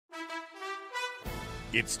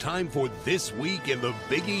It's time for This Week in the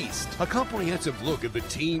Big East, a comprehensive look at the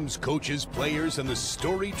teams, coaches, players, and the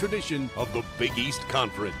storied tradition of the Big East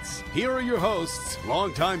Conference. Here are your hosts,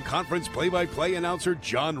 longtime conference play-by-play announcer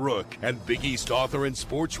John Rook and Big East author and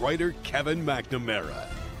sports writer Kevin McNamara.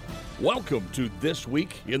 Welcome to This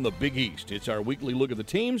Week in the Big East. It's our weekly look at the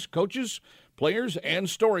teams, coaches, players, and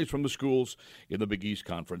stories from the schools in the Big East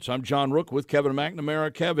Conference. I'm John Rook with Kevin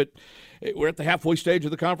McNamara. Kevin, we're at the halfway stage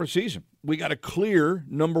of the conference season. We got a clear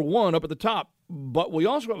number one up at the top, but we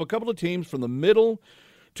also have a couple of teams from the middle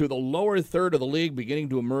to the lower third of the league beginning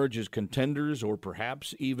to emerge as contenders or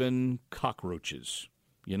perhaps even cockroaches.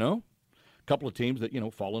 You know, a couple of teams that,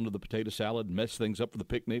 fall into the potato salad and mess things up for the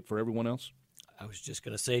picnic for everyone else. I was just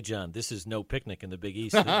going to say, John, this is no picnic in the Big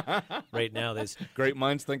East. Right now, there's great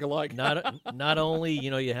minds think alike. Not only,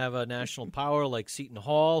 you have a national power like Seton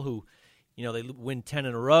Hall, who, they win 10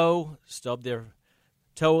 in a row, stub their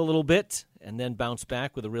toe a little bit, and then bounce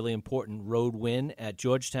back with a really important road win at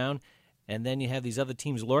Georgetown. And then you have these other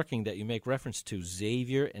teams lurking that you make reference to,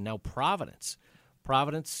 Xavier and now Providence.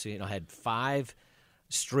 Providence, had 5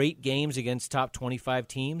 straight games against top 25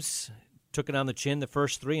 teams. Took it on the chin the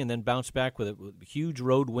first 3 and then bounced back with a huge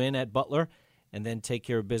road win at Butler and then take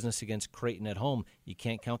care of business against Creighton at home. You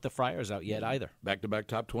can't count the Friars out yet either. Back-to-back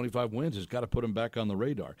top 25 wins has got to put them back on the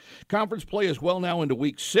radar. Conference play is well now into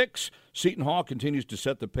Week 6. Seton Hall continues to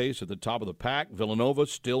set the pace at the top of the pack. Villanova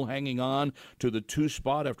still hanging on to the 2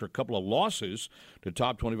 spot after a couple of losses to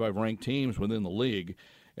top 25 ranked teams within the league.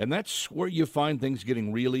 And that's where you find things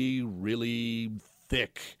getting really, really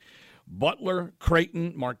thick. Butler,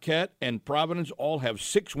 Creighton, Marquette, and Providence all have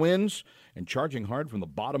 6 wins, and charging hard from the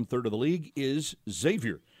bottom third of the league is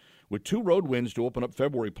Xavier. With 2 road wins to open up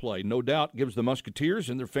February play, no doubt gives the Musketeers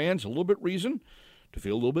and their fans a little bit reason to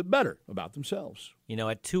feel a little bit better about themselves.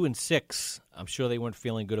 At 2-6, I'm sure they weren't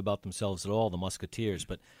feeling good about themselves at all, the Musketeers,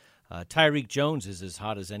 but Tyreek Jones is as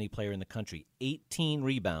hot as any player in the country. 18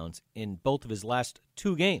 rebounds in both of his last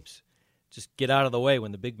 2 games. Just get out of the way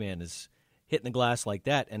when the big man is hitting the glass like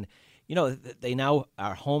that. And they now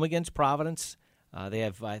are home against Providence. They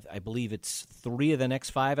have, I believe it's 3 of the next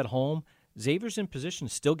 5 at home. Xavier's in position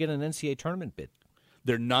to still get an NCAA tournament bid.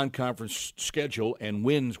 Their non-conference schedule and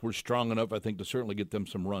wins were strong enough, I think, to certainly get them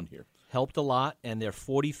some run here. Helped a lot, and they're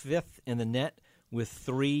 45th in the net with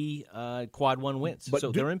 3 quad 1 wins.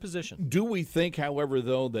 So they're in position. Do we think, however,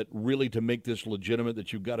 though, that really to make this legitimate,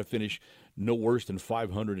 that you've got to finish no worse than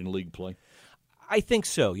 500 in league play? I think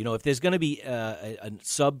so. If there's going to be a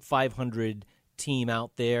sub-500 team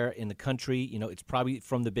out there in the country, it's probably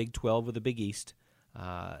from the Big 12 or the Big East.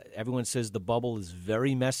 Everyone says the bubble is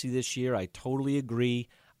very messy this year. I totally agree.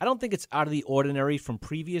 I don't think it's out of the ordinary from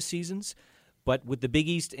previous seasons, but with the Big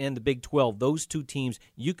East and the Big 12, those 2 teams,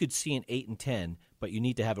 you could see an 8-10, but you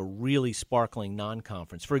need to have a really sparkling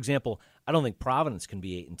non-conference. For example, I don't think Providence can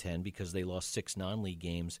be 8-10 because they lost 6 non-league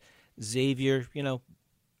games. Xavier,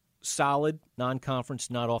 solid,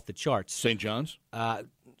 non-conference, not off the charts. St. John's?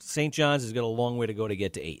 St. John's has got a long way to go to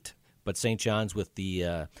get to 8. But St. John's with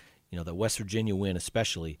the the West Virginia win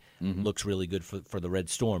especially looks really good for the Red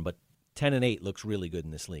Storm. But 10-8 looks really good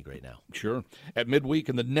in this league right now. Sure. At midweek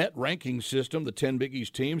in the net ranking system, the 10 Big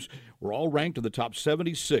East teams were all ranked in the top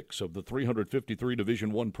 76 of the 353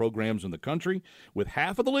 Division I programs in the country, with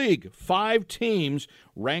half of the league, 5 teams,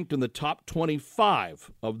 ranked in the top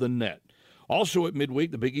 25 of the net. Also at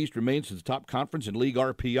midweek, the Big East remains as the top conference in league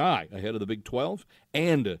RPI, ahead of the Big 12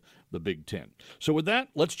 and the Big 10. So with that,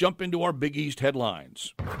 let's jump into our Big East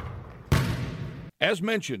headlines. As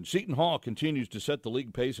mentioned, Seton Hall continues to set the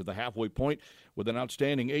league pace at the halfway point with an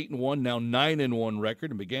outstanding 8-1, now 9-1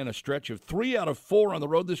 record, and began a stretch of 3 out of 4 on the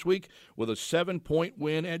road this week with a 7-point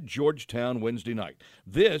win at Georgetown Wednesday night.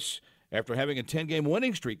 This after having a 10-game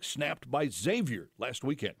winning streak snapped by Xavier last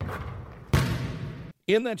weekend.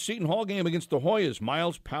 In that Seton Hall game against the Hoyas,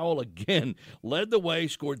 Miles Powell again led the way,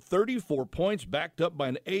 scored 34 points, backed up by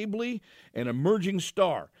an ably and emerging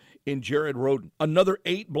star in Jared Roden. Another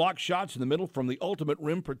 8 block shots in the middle from the ultimate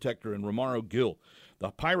rim protector in Romaro Gill. The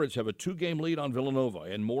Pirates have a 2-game lead on Villanova,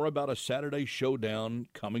 and more about a Saturday showdown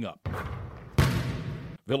coming up.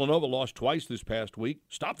 Villanova lost twice this past week.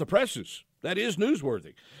 Stop the presses. That is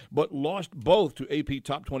newsworthy. But lost both to AP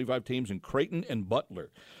top 25 teams in Creighton and Butler.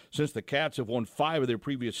 Since the Cats have won 5 of their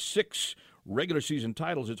previous 6 regular season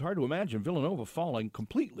titles, it's hard to imagine Villanova falling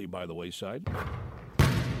completely by the wayside.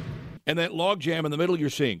 And that logjam in the middle you're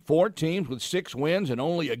seeing. 4 teams with 6 wins and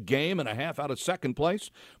only a game and a half out of second place.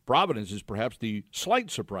 Providence is perhaps the slight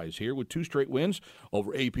surprise here with 2 straight wins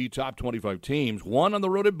over AP top 25 teams. 1 on the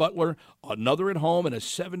road at Butler, another at home, and a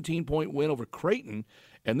 17-point win over Creighton.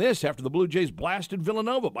 And this after the Blue Jays blasted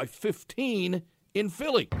Villanova by 15 in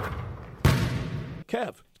Philly. Kev,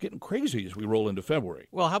 it's getting crazy as we roll into February.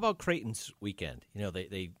 Well, how about Creighton's weekend? You know,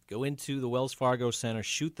 they go into the Wells Fargo Center,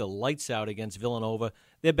 shoot the lights out against Villanova,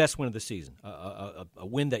 their best win of the season, a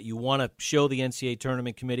win that you want to show the NCAA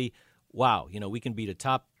Tournament Committee, wow, you know, we can beat a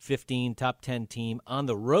top 15, top 10 team on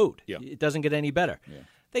the road. Yeah. It doesn't get any better. Yeah.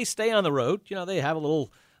 They stay on the road. You know, they have a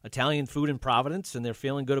little Italian food in Providence, and they're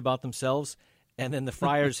feeling good about themselves. And then the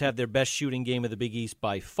Friars have their best shooting game of the Big East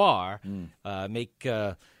by far, make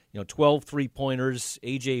 12 three-pointers.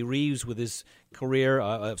 A.J. Reeves with his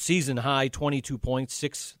career season-high 22 points,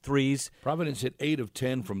 6 threes. Providence hit 8 of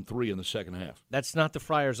 10 from 3 in the second half. That's not the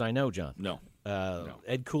Friars I know, John. No.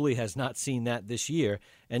 Ed Cooley has not seen that this year,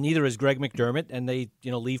 and neither has Greg McDermott, and they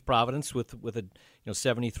leave Providence with a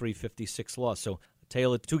 73-56 loss. So a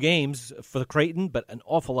tale of two games for the Creighton, but an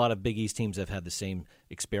awful lot of Big East teams have had the same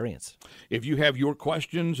experience. If you have your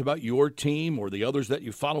questions about your team or the others that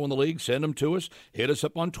you follow in the league, send them to us. Hit us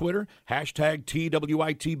up on Twitter,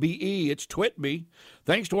 #TWITBE. It's TwitMe.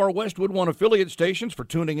 Thanks to our Westwood One affiliate stations for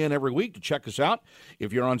tuning in every week to check us out.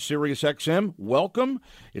 If you're on Sirius XM, welcome.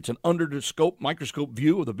 It's an microscope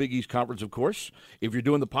view of the Big East Conference, of course. If you're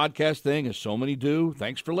doing the podcast thing, as so many do,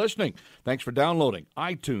 thanks for listening. Thanks for downloading.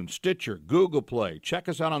 iTunes, Stitcher, Google Play. Check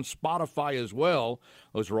us out on Spotify as well.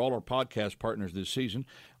 Those are all our podcast partners this season.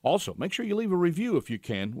 Also, make sure you leave a review if you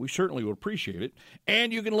can. We certainly would appreciate it.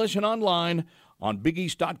 And you can listen online on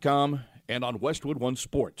BigEast.com and on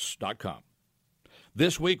WestwoodOneSports.com.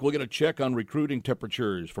 This week, we're going to check on recruiting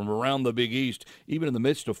temperatures from around the Big East, even in the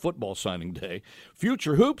midst of football signing day.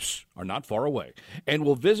 Future hoops are not far away. And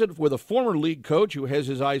we'll visit with a former league coach who has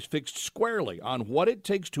his eyes fixed squarely on what it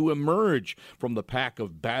takes to emerge from the pack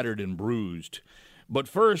of battered and bruised. But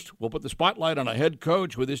first, we'll put the spotlight on a head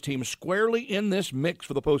coach with his team squarely in this mix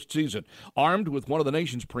for the postseason, armed with one of the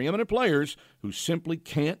nation's preeminent players who simply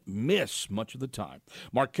can't miss much of the time.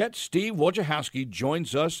 Marquette's Steve Wojciechowski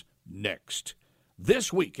joins us next.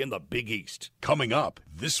 This week in the Big East. Coming up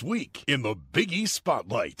this week in the Big East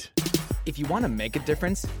Spotlight. If you want to make a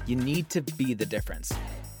difference, you need to be the difference.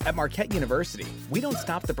 At Marquette University, we don't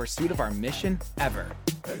stop the pursuit of our mission ever.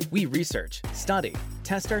 We research, study,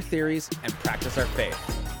 test our theories, and practice our faith.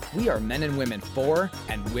 We are men and women for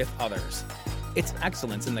and with others. It's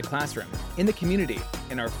excellence in the classroom, in the community,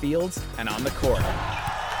 in our fields, and on the court.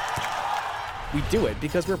 We do it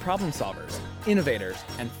because we're problem solvers, innovators,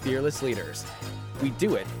 and fearless leaders. We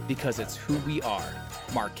do it because it's who we are.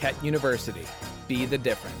 Marquette University. Be the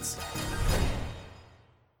difference.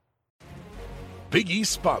 Big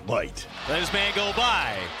East Spotlight. Let his man go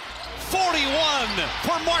by. 41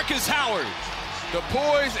 for Marcus Howard. The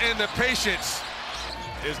poise and the patience.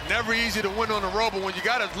 It's never easy to win on the road, but when you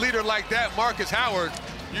got a leader like that, Marcus Howard,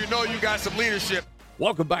 you know you got some leadership.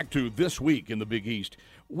 Welcome back to This Week in the Big East.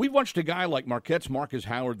 We've watched a guy like Marquette's Marcus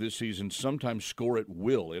Howard this season sometimes score at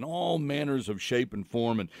will in all manners of shape and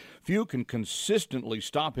form, and few can consistently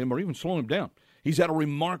stop him or even slow him down. He's had a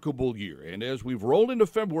remarkable year, and as we've rolled into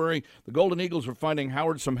February, the Golden Eagles are finding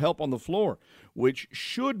Howard some help on the floor, which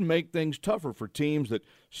should make things tougher for teams that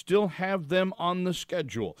still have them on the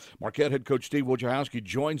schedule. Marquette head coach Steve Wojciechowski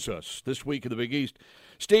joins us this week in the Big East.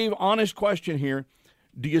 Steve, honest question here.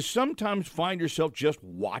 Do you sometimes find yourself just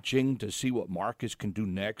watching to see what Marcus can do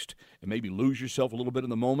next and maybe lose yourself a little bit in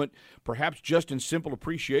the moment, perhaps just in simple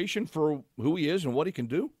appreciation for who he is and what he can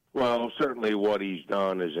do? Well, certainly what he's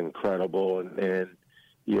done is incredible, and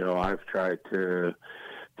you know, I've tried to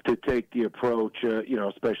take the approach,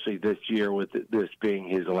 especially this year with this being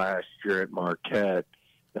his last year at Marquette,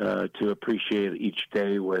 to appreciate each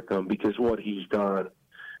day with him, because what he's done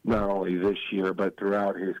not only this year but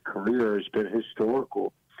throughout his career has been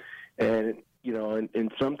historical. And, you know,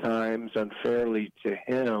 and sometimes unfairly to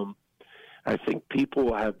him, I think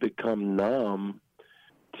people have become numb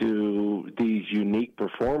to these unique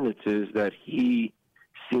performances that he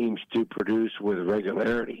seems to produce with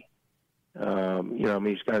regularity.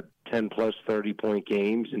 He's got 10-plus 30-point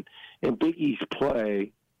games. And Big East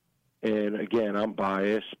play, and again, I'm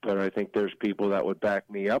biased, but I think there's people that would back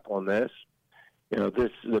me up on this. You know,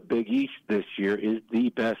 the Big East this year is the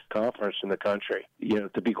best conference in the country. You know,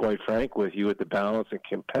 to be quite frank with you, with the balance and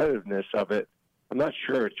competitiveness of it, I'm not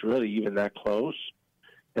sure it's really even that close.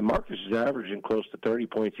 And Marcus is averaging close to 30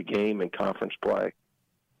 points a game in conference play.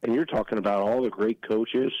 And you're talking about all the great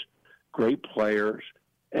coaches, great players,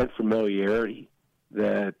 and familiarity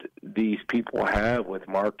that these people have with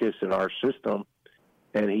Marcus and our system,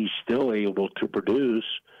 and he's still able to produce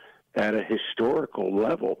at a historical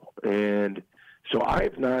level. And so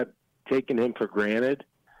I've not taken him for granted,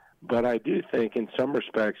 but I do think in some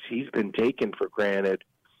respects he's been taken for granted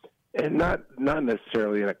and not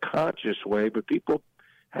necessarily in a conscious way, but people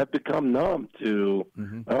have become numb to,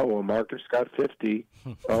 oh, well, Marcus got 50.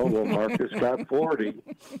 Oh, well, Marcus got 40.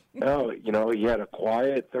 Oh, he had a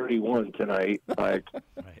quiet 31 tonight. Like,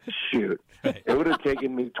 shoot. It would have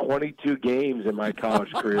taken me 22 games in my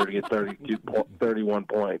college career to get 31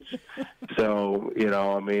 points. So,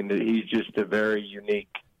 he's just a very unique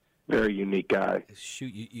guy.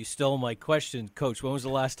 Shoot, you stole my question, Coach. When was the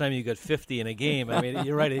last time you got 50 in a game? I mean,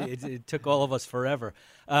 you're right. It took all of us forever.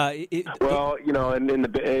 In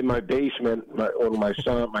my basement, when my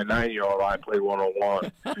son, my 9-year-old, I played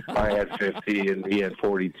 101. I had 50 and he had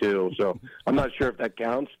 42. So I'm not sure if that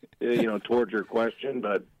counts, towards your question,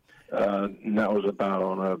 but that was about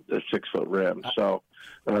on a 6-foot rim. So.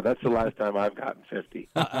 That's the last time I've gotten 50.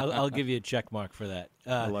 I'll give you a check mark for that.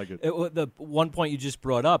 I like it. The one point you just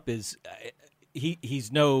brought up is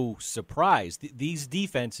he's no surprise. These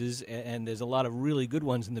defenses, and there's a lot of really good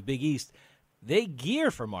ones in the Big East, they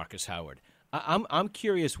gear for Marcus Howard. I'm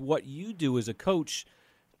curious what you do as a coach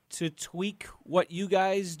to tweak what you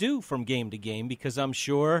guys do from game to game, because I'm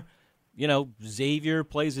sure, Xavier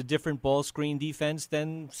plays a different ball screen defense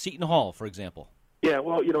than Seton Hall, for example. Yeah,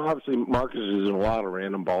 well, obviously Marcus is in a lot of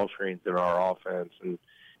random ball screens in our offense, and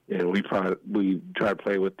we try to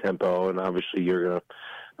play with tempo, and obviously you're going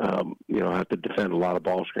to, have to defend a lot of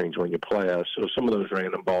ball screens when you play us. So some of those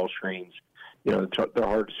random ball screens, they're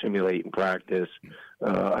hard to simulate in practice.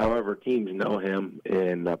 However, teams know him,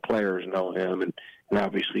 and players know him, and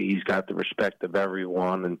obviously he's got the respect of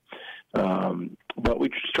everyone. And but we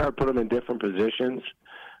just try to put him in different positions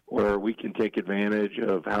where we can take advantage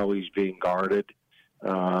of how he's being guarded.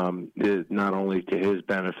 Not only to his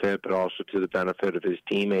benefit, but also to the benefit of his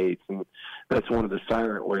teammates. And that's one of the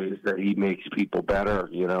silent ways that he makes people better,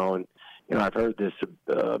 And, I've heard this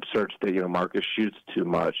absurd that, Marcus shoots too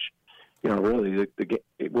much. Really,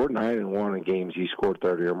 we're 9-1 in games he scored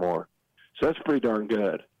 30 or more. So that's pretty darn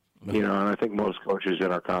good. And I think most coaches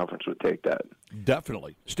in our conference would take that.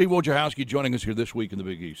 Definitely. Steve Wojciechowski joining us here this week in the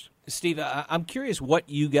Big East. Steve, I'm curious what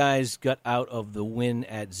you guys got out of the win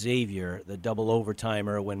at Xavier, the double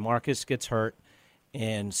overtimer, when Marcus gets hurt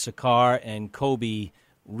and Sakar and Kobe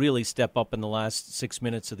really step up in the last 6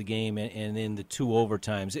 minutes of the game and in the 2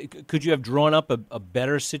 overtimes. Could you have drawn up a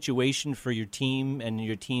better situation for your team and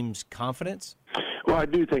your team's confidence? Well, I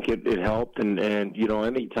do think it helped. And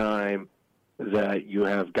any time that you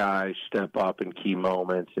have guys step up in key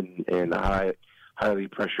moments and highly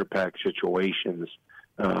pressure-packed situations,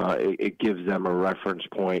 it gives them a reference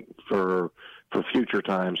point for future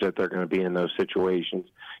times that they're going to be in those situations.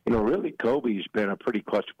 Really, Kobe's been a pretty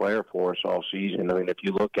clutch player for us all season. I mean, if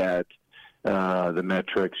you look at the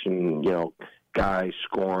metrics and, guys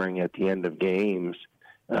scoring at the end of games,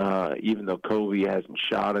 even though Kobe hasn't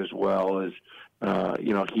shot as well as,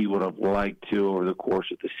 he would have liked to over the course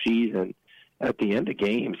of the season, at the end of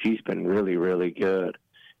games, he's been really, really good.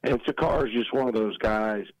 And Sakar is just one of those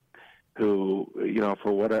guys who,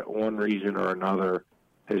 for one reason or another,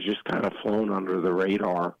 has just kind of flown under the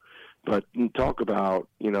radar. But talk about,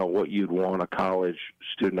 what you'd want a college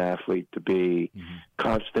student athlete to be,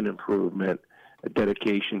 constant improvement, a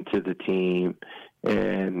dedication to the team,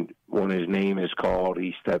 and when his name is called,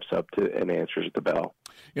 he steps up to and answers the bell.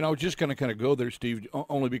 I was just going to kind of go there, Steve,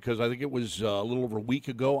 only because I think it was a little over a week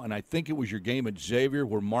ago, and I think it was your game at Xavier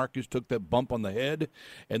where Marcus took that bump on the head,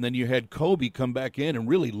 and then you had Kobe come back in and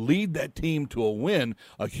really lead that team to a win,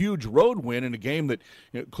 a huge road win in a game that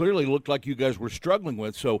clearly looked like you guys were struggling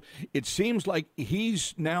with. So it seems like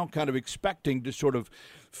he's now kind of expecting to sort of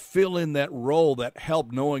fill in that role, that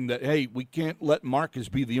help, knowing that, hey, we can't let Marcus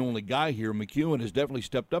be the only guy here. McEwen has definitely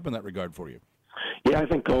stepped up in that regard for you. Yeah, I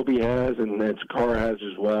think Kobe has, and Sakar has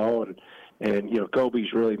as well. And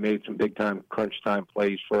Kobe's really made some big-time crunch-time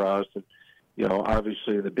plays for us. And,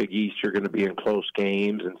 obviously in the Big East, you're going to be in close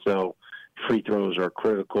games, and so free throws are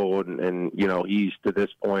critical. And he's, to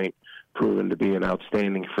this point, proven to be an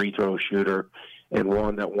outstanding free throw shooter and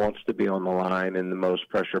one that wants to be on the line in the most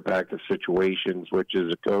pressure-packed of situations, which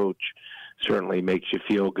as a coach certainly makes you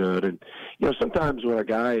feel good. And, sometimes when a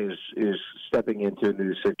guy is stepping into a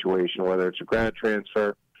new situation, whether it's a grad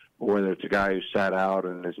transfer or whether it's a guy who sat out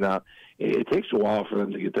and is not, it takes a while for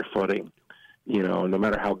them to get their footing, no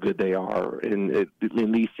matter how good they are. And at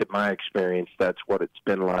least in my experience, that's what it's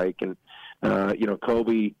been like. And,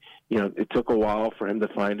 Kobe, it took a while for him to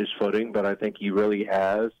find his footing, but I think he really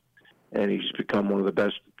has. And he's become one of the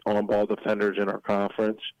best on-ball defenders in our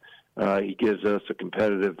conference. He gives us a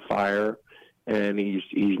competitive fire, and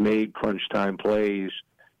he's made crunch time plays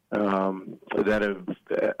that have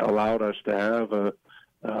allowed us to have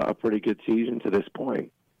a pretty good season to this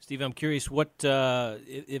point. Steve, I'm curious what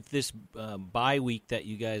if this bye week that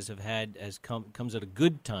you guys have had comes at a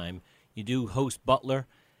good time. You do host Butler,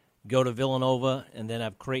 go to Villanova, and then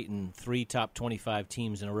have Creighton, 3 top 25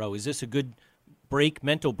 teams in a row. Is this a good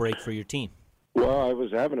mental break for your team? Well, I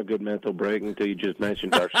was having a good mental break until you just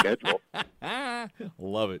mentioned our schedule.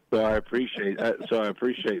 Love it. So I appreciate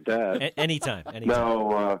that. Anytime.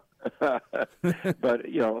 No, but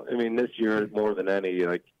this year more than any,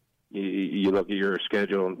 like you look at your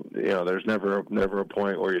schedule, and there's never a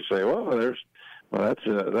point where you say,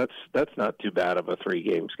 that's not too bad of a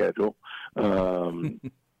 3-game schedule. No,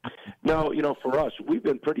 for us, we've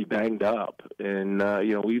been pretty banged up, and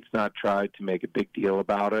we've not tried to make a big deal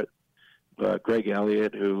about it. But Greg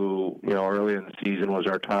Elliott, who early in the season was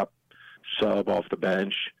our top sub off the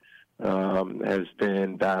bench, has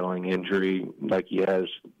been battling injury like he has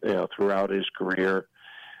throughout his career.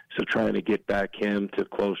 So trying to get back him to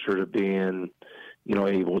closer to being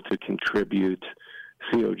able to contribute.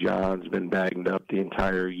 Theo John's been banged up the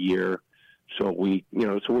entire year, so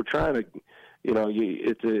we're trying to.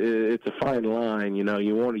 It's a fine line. You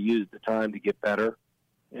want to use the time to get better,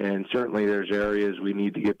 and certainly there's areas we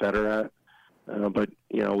need to get better at. But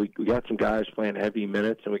we got some guys playing heavy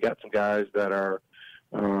minutes, and we got some guys that are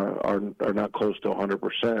not close to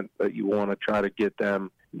 100%. But you want to try to get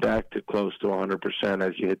them back to close to 100%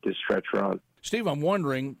 as you hit this stretch run. Steve, I'm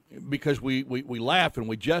wondering, because we laugh and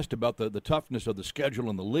we jest about the toughness of the schedule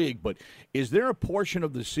in the league, but is there a portion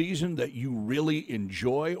of the season that you really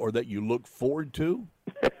enjoy or that you look forward to?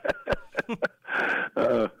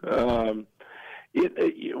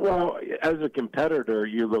 Well, as a competitor,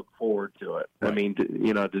 you look forward to it. Right. I mean,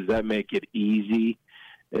 does that make it easy?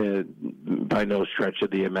 By no stretch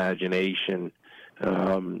of the imagination.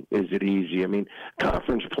 Is it easy? I mean,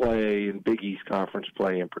 conference play and Big East conference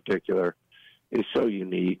play in particular is so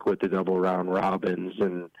unique with the double round robins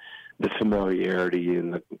and the familiarity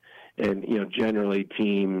and generally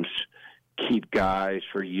teams keep guys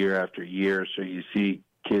for year after year, so you see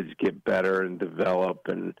kids get better and develop,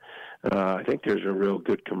 and I think there's a real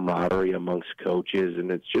good camaraderie amongst coaches,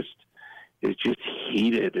 and it's just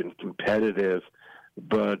heated and competitive,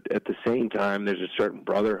 but at the same time there's a certain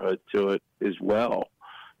brotherhood to it as well.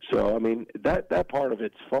 So I mean that part of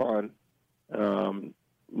it's fun.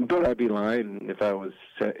 But I'd be lying if I was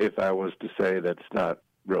to say that's not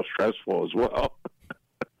real stressful as well.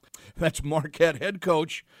 That's Marquette head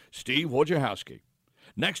coach Steve Wojciechowski.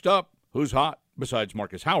 Next up, who's hot? Besides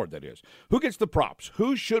Marcus Howard, that is. Who gets the props?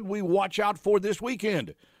 Who should we watch out for this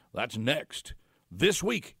weekend? That's next. This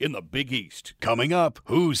week in the Big East. Coming up,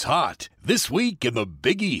 who's hot? This week in the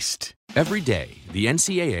Big East. Every day, the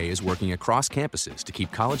NCAA is working across campuses to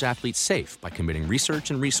keep college athletes safe by committing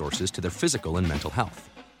research and resources to their physical and mental health.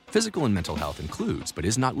 Physical and mental health includes, but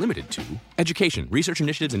is not limited to, education, research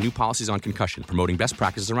initiatives and new policies on concussion, promoting best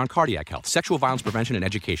practices around cardiac health, sexual violence prevention and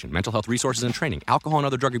education, mental health resources and training, alcohol and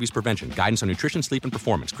other drug abuse prevention, guidance on nutrition, sleep, and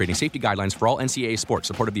performance, creating safety guidelines for all NCAA sports,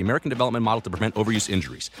 support of the American Development Model to prevent overuse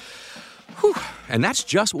injuries. Whew. And that's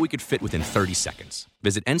just what we could fit within 30 seconds.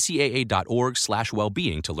 Visit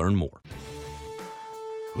ncaa.org/wellbeing to learn more.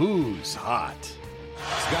 Who's hot?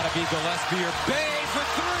 It's got to be Gillespie or Bay for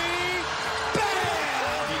 3.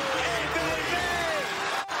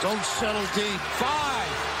 Don't settle deep.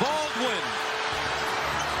 5. Baldwin.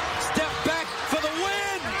 Step back for the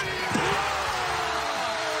win.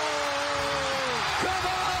 Come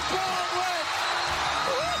on, Baldwin.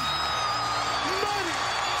 Money.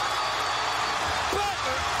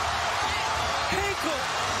 Butler. Hinkle.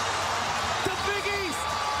 The Big East.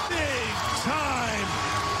 Big time.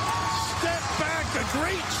 Step back. A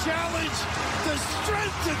great challenge. The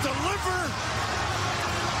strength to deliver.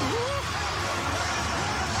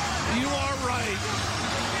 You are right.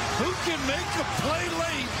 Who can make a play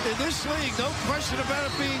late in this league? No question about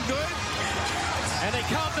it being good. And they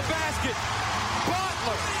count the basket.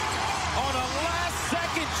 Butler on a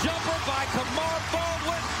last-second jumper by Kamar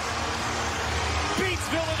Baldwin beats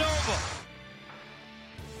Villanova.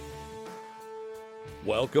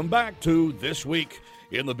 Welcome back to This Week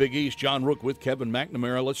in the Big East. John Rook with Kevin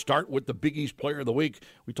McNamara. Let's start with the Big East Player of the Week.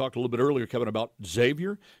 We talked a little bit earlier, Kevin, about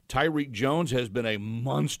Xavier. Tyreek Jones has been a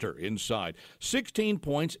monster inside. 16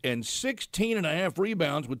 points and 16.5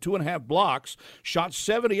 rebounds with 2.5 blocks. Shot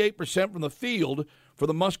 78% from the field for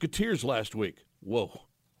the Musketeers last week. Whoa.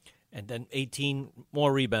 And then 18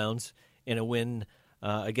 more rebounds in a win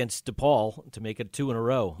against DePaul to make it 2 in a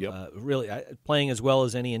row. Yep. Really playing as well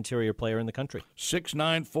as any interior player in the country.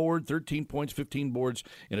 6'9" forward, 13 points, 15 boards,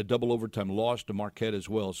 and a double overtime loss to Marquette as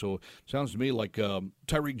well. So sounds to me like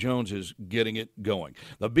Tyreek Jones is getting it going.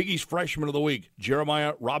 The Big East Freshman of the Week,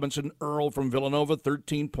 Jeremiah Robinson Earl from Villanova,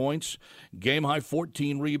 13 points, game-high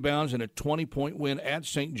 14 rebounds, and a 20-point win at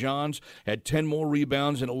St. John's. Had 10 more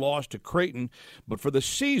rebounds and a loss to Creighton. But for the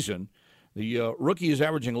season, the rookie is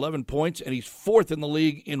averaging 11 points, and he's 4th in the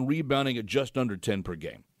league in rebounding at just under 10 per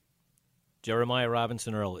game. Jeremiah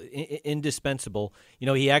Robinson Earl, indispensable.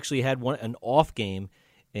 He actually had an off game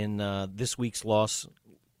in this week's loss.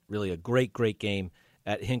 Really a great game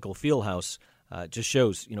at Hinkle Fieldhouse. Just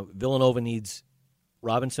shows, Villanova needs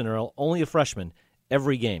Robinson Earl, only a freshman,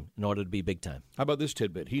 every game in order to be big time. How about this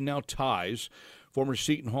tidbit? He now ties former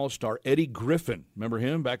Seton Hall star Eddie Griffin, remember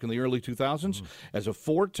him back in the early 2000s, as a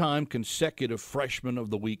 4-time consecutive Freshman of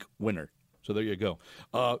the Week winner. So there you go.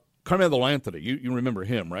 Carmelo Anthony, you remember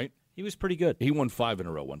him, right? He was pretty good. He won 5 in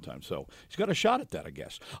a row one time, so he's got a shot at that, I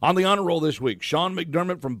guess. On the honor roll this week, Sean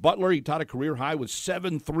McDermott from Butler. He tied a career high with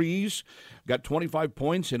 7 threes, got 25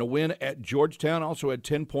 points in a win at Georgetown, also had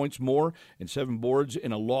 10 points more and 7 boards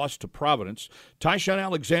in a loss to Providence. Tyshawn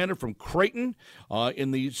Alexander from Creighton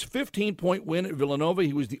in the 15-point win at Villanova.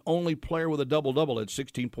 He was the only player with a double-double, had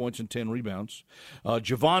 16 points and 10 rebounds.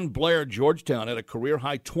 Javon Blair, Georgetown, had a career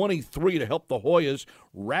high 23 to help the Hoyas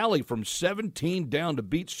rally from 17 down to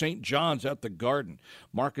beat St. John's at the Garden.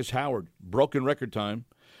 Marcus Howard, broken record time,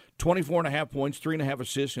 24.5 points, 3.5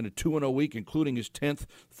 assists in a 2-0 week, including his 10th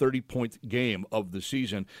 30-point game of the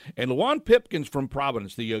season. And Lawan Pipkins from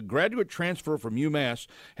Providence, the graduate transfer from UMass,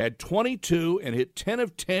 had 22 and hit 10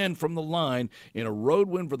 of 10 from the line in a road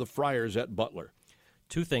win for the Friars at Butler.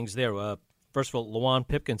 2 things there. First of all, Lawan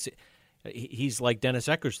Pipkins, he's like Dennis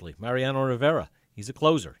Eckersley, Mariano Rivera. He's a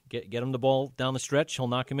closer. Get him the ball down the stretch, he'll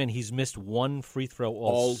knock him in. He's missed 1 free throw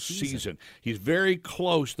all season. He's very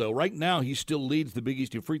close, though. Right now, he still leads the Big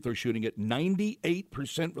East in free throw shooting at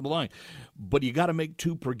 98% from the line. But you got to make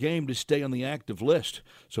 2 per game to stay on the active list.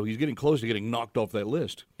 So he's getting close to getting knocked off that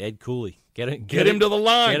list. Ed Cooley. Get him to the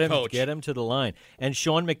line, Coach. Get him to the line. And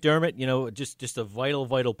Sean McDermott, just a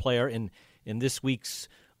vital player in this week's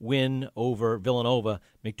win over Villanova.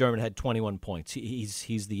 McDermott had 21 points.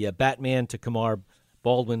 He's the Batman to Kamar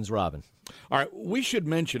Baldwin's Robin. All right, we should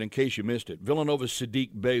mention, in case you missed it, Villanova's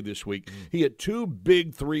Sadiq Bey this week. He had 2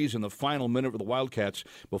 big threes in the final minute for the Wildcats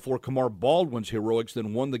before Kamar Baldwin's heroics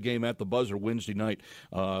then won the game at the buzzer Wednesday night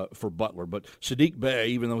for Butler. But Sadiq Bey,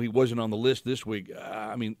 even though he wasn't on the list this week,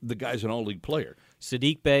 the guy's an all-league player.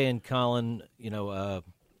 Sadiq Bey and Colin,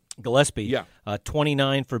 Gillespie,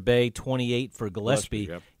 29 for Bey, 28 for Gillespie.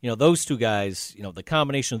 Those 2 guys, the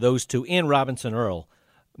combination of those 2 and Robinson Earl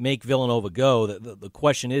make Villanova go. The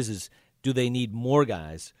question is do they need more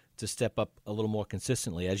guys to step up a little more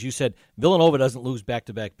consistently? As you said, Villanova doesn't lose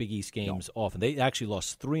back-to-back Big East games often. They actually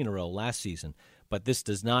lost 3 in a row last season, but this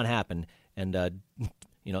does not happen. And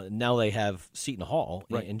now they have Seton Hall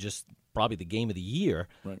in just probably the game of the year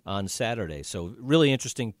on Saturday. So really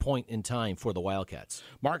interesting point in time for the Wildcats.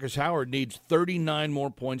 Marcus Howard needs 39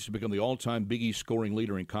 more points to become the all-time Big East scoring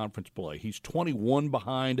leader in conference play. He's 21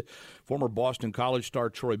 behind former Boston College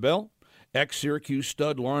star Troy Bell. Ex-Syracuse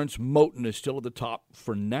stud Lawrence Moten is still at the top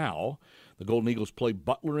for now. The Golden Eagles play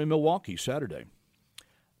Butler in Milwaukee Saturday.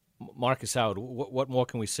 Marcus Howard, what more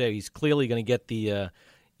can we say? He's clearly going to get the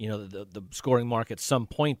scoring mark at some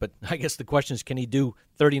point, but I guess the question is, can he do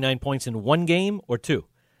 39 points in 1 game or 2?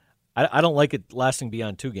 I don't like it lasting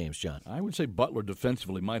beyond 2 games, John. I would say Butler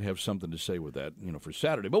defensively might have something to say with that, for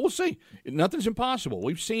Saturday. But we'll see. Nothing's impossible.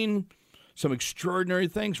 We've seen some extraordinary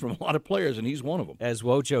things from a lot of players, and he's one of them. As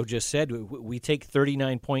Wojo just said, we take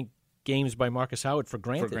 39-point games by Marcus Howard for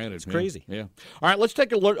granted. It's crazy. Yeah. All right, let's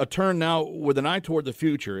take a turn now with an eye toward the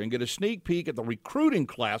future and get a sneak peek at the recruiting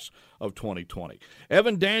class of 2020.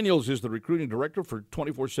 Evan Daniels is the recruiting director for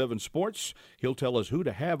 24/7 Sports. He'll tell us who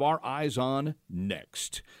to have our eyes on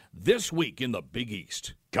next. This week in the Big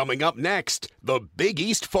East. Coming up next, the Big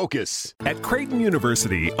East Focus. At Creighton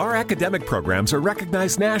University, our academic programs are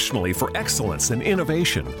recognized nationally for excellence and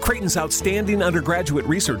innovation. Creighton's outstanding undergraduate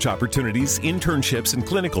research opportunities, internships, and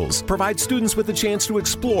clinicals provide students with a chance to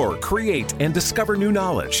explore, create, and discover new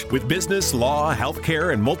knowledge. With business, law,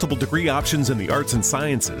 healthcare, and multiple degree options in the arts and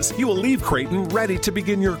sciences, you will leave Creighton ready to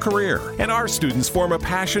begin your career. And our students form a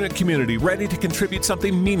passionate community ready to contribute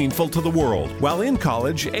something meaningful to the world while in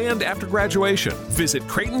college and after graduation. Visit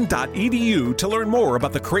Creighton.edu to learn more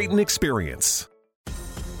about the Creighton experience.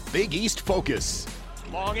 Big East Focus.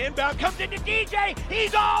 Long inbound comes into DJ.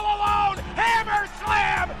 He's all alone. Hammer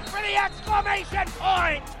slam for the exclamation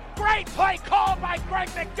point. Great play called by Greg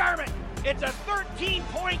McDermott. It's a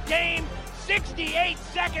 13-point game, 68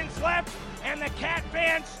 seconds left, and the Cat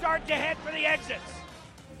fans start to head for the exits.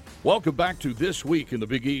 Welcome back to This Week in the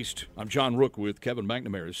Big East. I'm John Rook with Kevin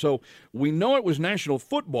McNamara. So we know it was National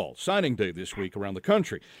Football Signing Day this week around the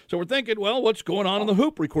country. So we're thinking, well, what's going on in the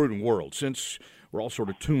hoop recruiting world, since we're all sort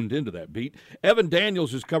of tuned into that beat. Evan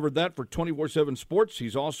Daniels has covered that for 24/7 Sports.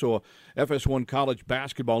 He's also a FS1 college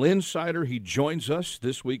basketball insider. He joins us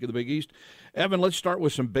this week in the Big East. Evan, let's start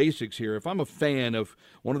with some basics here. If I'm a fan of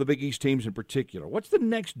one of the Big East teams in particular, what's the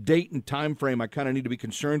next date and time frame I kind of need to be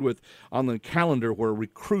concerned with on the calendar where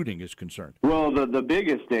recruiting is concerned? Well, the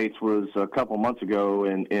biggest dates was a couple months ago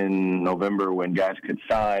in November when guys could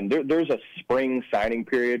sign. There's a spring signing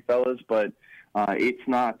period, fellas, but it's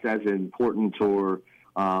not as important or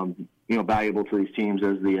valuable to these teams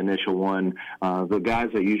as the initial one. The guys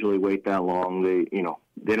that usually wait that long,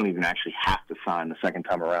 they don't even actually have to sign the second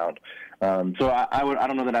time around. So I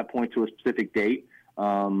don't know that I point to a specific date,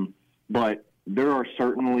 but there are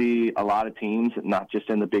certainly a lot of teams, not just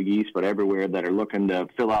in the Big East, but everywhere, that are looking to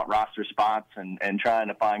fill out roster spots and trying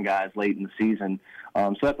to find guys late in the season.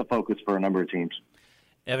 So that's a focus for a number of teams.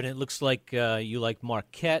 Evan, it looks like you like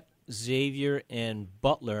Marquette, Xavier, and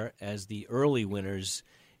Butler as the early winners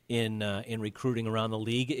in recruiting around the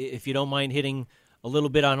league. If you don't mind hitting a little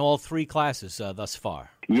bit on all three classes thus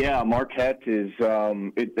far. Yeah, Marquette is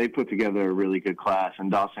they put together a really good class,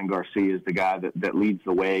 and Dawson Garcia is the guy that leads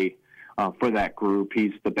the way for that group.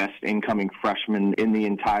 He's the best incoming freshman in the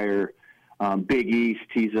entire Big East.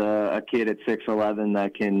 He's a kid at 6'11"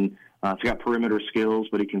 that can he's got perimeter skills,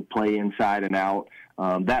 but he can play inside and out.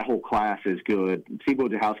 That whole class is good.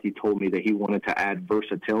 Thibaut Dehowski told me that he wanted to add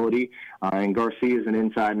versatility, and Garcia is an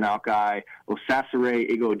inside-and-out guy. Osasere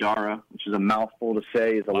Igodara, which is a mouthful to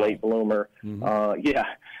say, is a late bloomer.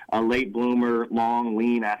 A late bloomer, long,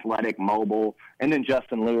 lean, athletic, mobile. And then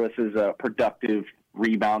Justin Lewis is a productive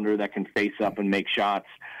rebounder that can face up and make shots.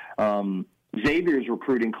 Xavier's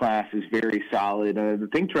recruiting class is very solid. The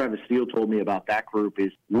thing Travis Steele told me about that group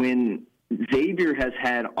is when Xavier has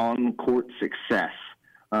had on-court success,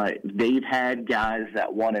 they've had guys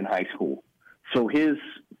that won in high school. So his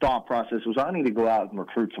thought process was, I need to go out and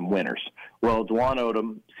recruit some winners. Well, Dwan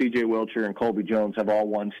Odom, C.J. Wilcher, and Colby Jones have all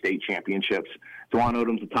won state championships. Dwan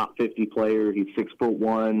Odom's a top 50 player. He's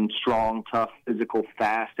 6'1", strong, tough, physical,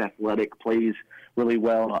 fast, athletic, plays really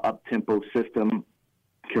well in an up-tempo system,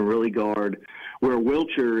 can really guard, where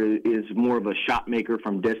Wilcher is more of a shot maker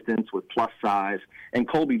from distance with plus size, and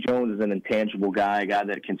Colby Jones is an intangible guy, a guy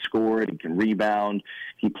that can score, he can rebound,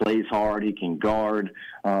 he plays hard, he can guard.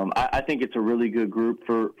 I think it's a really good group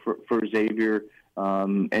for Xavier,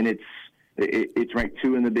 and it's ranked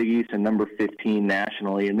 2 in the Big East and number 15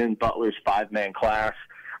 nationally. And then Butler's 5-man class.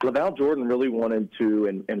 LaVall Jordan really wanted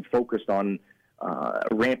to and focused on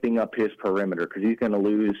ramping up his perimeter because he's going to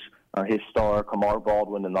lose his star, Kamar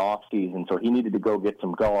Baldwin, in the offseason. So he needed to go get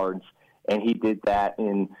some guards, and he did that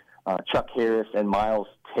in Chuck Harris and Miles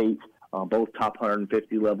Tate, both top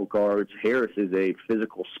 150-level guards. Harris is a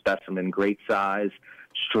physical specimen, great size,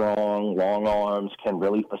 strong, long arms, can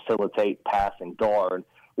really facilitate, pass, and guard,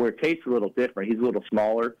 where Tate's a little different. He's a little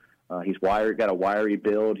smaller. He's got a wiry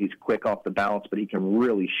build. He's quick off the bounce, but he can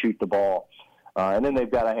really shoot the ball. And then they've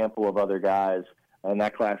got a handful of other guys, and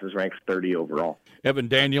that class is ranked 30 overall. Evan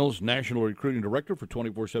Daniels, National Recruiting Director for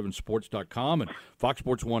 247sports.com and Fox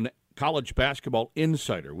Sports 1 College Basketball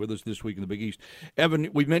Insider, with us this week in the Big East. Evan,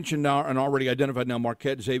 we've mentioned now and already identified now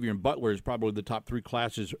Marquette, Xavier, and Butler as probably the top 3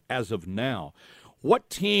 classes as of now.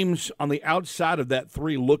 What teams on the outside of that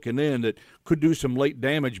 3 looking in that could do some late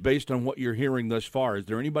damage based on what you're hearing thus far? Is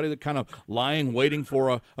there anybody that kind of lying, waiting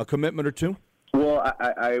for a commitment or two? Well,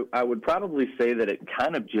 I would probably say that it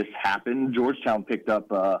kind of just happened. Georgetown picked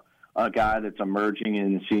up a guy that's emerging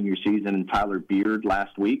in the senior season, Tyler Beard,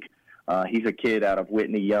 last week. He's a kid out of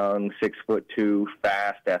Whitney Young, 6'2",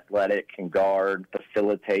 fast, athletic, can guard,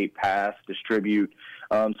 facilitate, pass, distribute.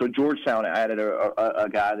 So Georgetown added a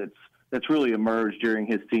guy that's really emerged during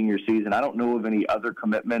his senior season. I don't know of any other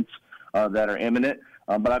commitments that are imminent,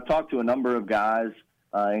 but I've talked to a number of guys,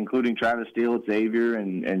 including Travis Steele at Xavier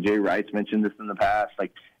and Jay Wright's mentioned this in the past.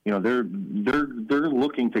 Like, you know, they're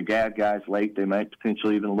looking to gag guys late. They might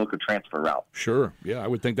potentially even look a transfer route. Sure. Yeah, I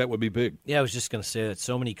would think that would be big. Yeah, I was just going to say that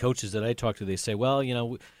so many coaches that I talk to, they say, well, you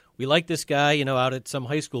know, we like this guy, you know, out at some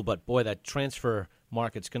high school, but boy, that transfer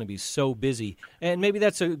market's going to be so busy. And maybe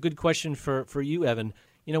that's a good question for you, Evan.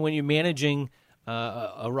 You know, when you're managing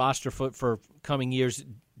a roster for coming years,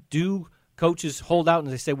 do coaches hold out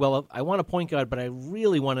and they say, well, I want a point guard, but I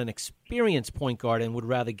really want an experienced point guard and would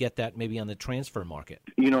rather get that maybe on the transfer market?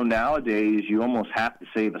 Nowadays you almost have to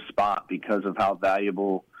save a spot because of how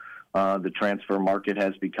valuable the transfer market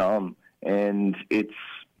has become. And it's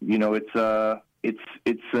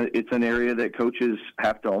an area that coaches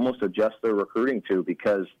have to almost adjust their recruiting to,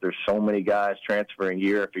 because there's so many guys transferring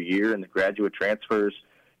year after year, and the graduate transfers,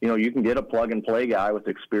 you can get a plug-and-play guy with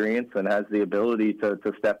experience and has the ability to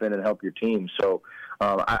step in and help your team. So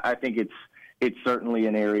I think it's certainly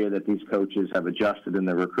an area that these coaches have adjusted in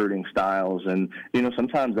their recruiting styles, and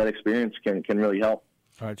sometimes that experience can really help.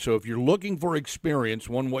 All right, so if you're looking for experience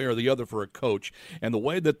one way or the other for a coach, and the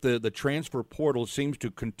way that the transfer portal seems to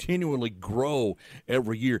continually grow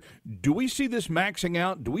every year, do we see this maxing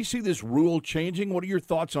out? Do we see this rule changing? What are your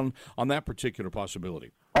thoughts on that particular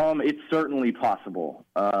possibility? It's certainly possible.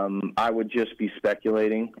 I would just be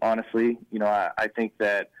speculating, honestly. I think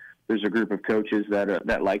that there's a group of coaches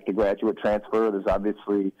that like the graduate transfer. There's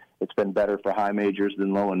obviously, it's been better for high majors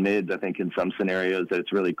than low and mids. I think in some scenarios that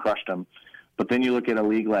it's really crushed them. But then you look at a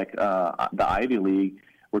league like the Ivy League,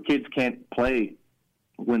 where kids can't play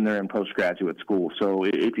when they're in postgraduate school. So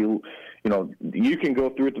if you can go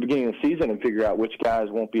through at the beginning of the season and figure out which guys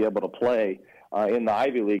won't be able to play in the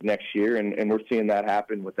Ivy League next year, and we're seeing that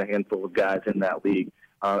happen with a handful of guys in that league.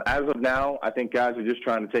 As of now, I think guys are just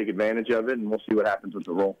trying to take advantage of it, and we'll see what happens with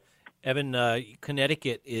the rule. Evan,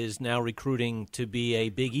 Connecticut is now recruiting to be a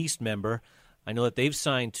Big East member. I know that they've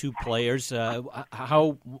signed 2 players.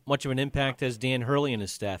 How much of an impact has Dan Hurley and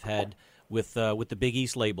his staff had with the Big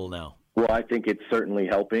East label now? Well, I think it's certainly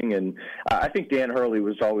helping, and I think Dan Hurley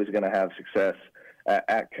was always going to have success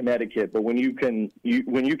at Connecticut. But when you can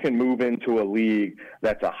move into a league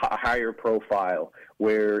that's a higher profile,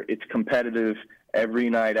 where it's competitive every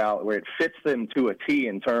night out, where it fits them to a T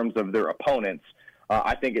in terms of their opponents,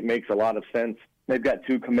 I think it makes a lot of sense. They've got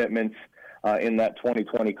 2 commitments in that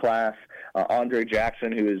 2020 class. Andre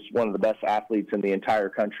Jackson, who is one of the best athletes in the entire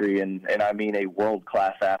country, and I mean a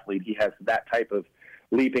world-class athlete. He has that type of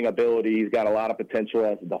leaping ability. He's got a lot of potential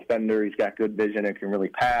as a defender. He's got good vision and can really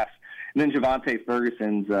pass. And then Javante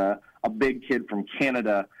Ferguson's a big kid from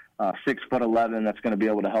Canada, 6'11", that's going to be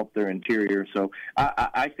able to help their interior. So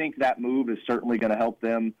I think that move is certainly going to help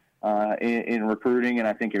them in recruiting, and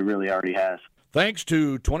I think it really already has. Thanks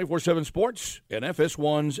to 24/7 Sports and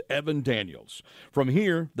FS1's Evan Daniels. From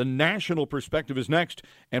here, the national perspective is next,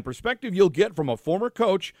 and perspective you'll get from a former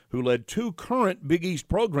coach who led 2 current Big East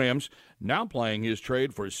programs, now playing his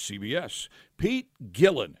trade for CBS. Pete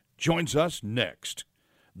Gillen joins us next.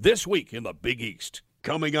 This week in the Big East.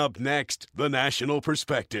 Coming up next, the national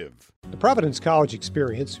perspective. The Providence College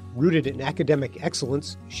experience, rooted in academic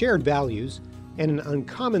excellence, shared values, and an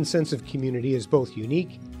uncommon sense of community, is both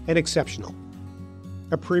unique and exceptional.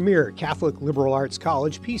 A premier Catholic liberal arts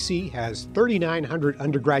college, PC has 3,900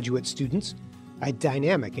 undergraduate students, a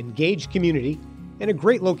dynamic, engaged community, and a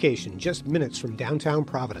great location just minutes from downtown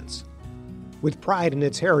Providence. With pride in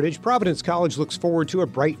its heritage, Providence College looks forward to a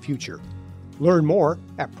bright future. Learn more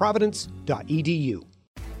at providence.edu.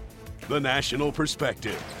 The national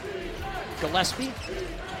perspective. Gillespie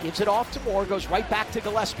gives it off to Moore, goes right back to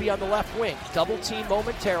Gillespie on the left wing. Double team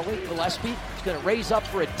momentarily. Gillespie is going to raise up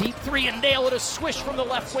for a deep 3 and nail it. A swish from the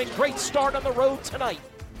left wing. Great start on the road tonight.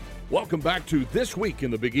 Welcome back to This Week in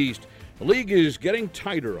the Big East. The league is getting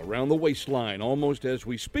tighter around the waistline almost as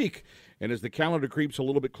we speak. And as the calendar creeps a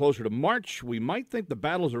little bit closer to March, we might think the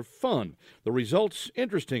battles are fun. The results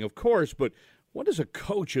interesting, of course, but what does a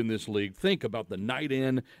coach in this league think about the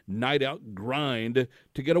night-in, night-out grind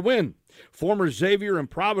to get a win? Former Xavier and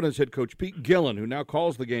Providence head coach Pete Gillen, who now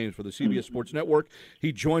calls the games for the CBS Sports Network,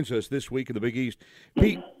 he joins us this week in the Big East.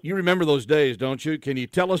 Pete, you remember those days, don't you? Can you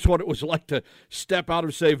tell us what it was like to step out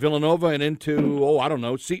of, say, Villanova and into,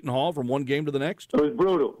 Seton Hall from one game to the next? It was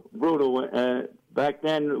brutal. Back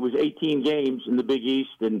then, it was 18 games in the Big East,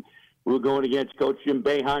 and we were going against Coach Jim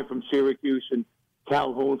Boeheim from Syracuse and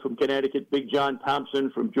Calhoun from Connecticut, Big John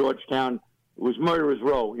Thompson from Georgetown. It was murderer's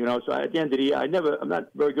row, So at the end of the year, I'm not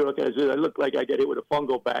very good looking at it. I looked like I got hit with a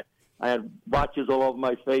fungo bat. I had blotches all over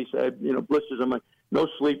my face. I had, blisters on my, no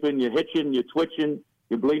sleeping. You're hitching, you're twitching,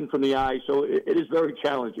 you're bleeding from the eye. So it is very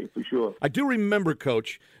challenging for sure. I do remember,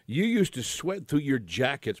 Coach, you used to sweat through your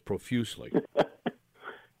jackets profusely.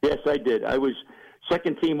 Yes, I did. I was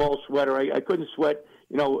second team all sweater. I couldn't sweat.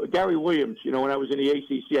 Gary Williams, when I was in the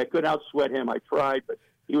ACC, I couldn't out-sweat him. I tried, but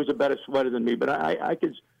he was a better sweater than me. But I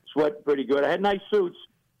could sweat pretty good. I had nice suits,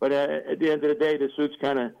 but at the end of the day, the suits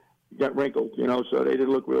kind of got wrinkled, so they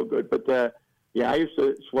didn't look real good. But I used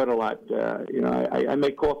to sweat a lot. I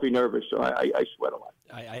make coffee nervous, so I sweat a lot.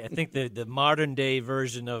 I think the modern day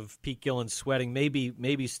version of Pete Gillen's sweating,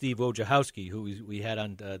 maybe Steve Wojciechowski, who we had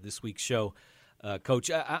on this week's show, Coach.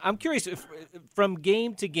 I'm curious from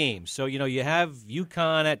game to game. So you have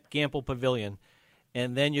UConn at Gampel Pavilion,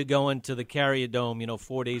 and then you're going to the Carrier Dome.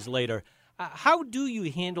 4 days later. How do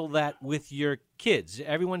you handle that with your kids?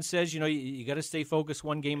 Everyone says you got to stay focused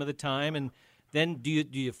one game at a time, and then do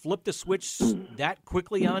you flip the switch that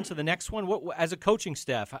quickly on to the next one? What, as a coaching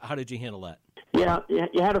staff, how did you handle that? Yeah,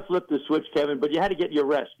 you had to flip the switch, Kevin, but you had to get your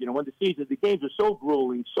rest. When the games are so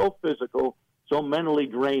grueling, so physical, so mentally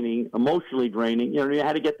draining, emotionally draining, you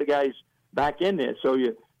had to get the guys back in there. So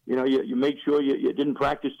you made sure you didn't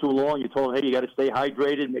practice too long. You told them, hey, you got to stay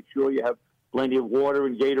hydrated, make sure you have plenty of water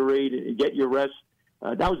and Gatorade and get your rest.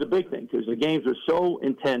 That was a big thing because the games are so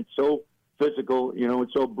intense, so physical, and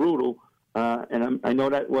so brutal. And I know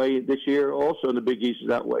that way this year also in the Big East is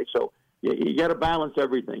that way. So you got to balance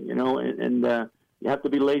everything, and you have to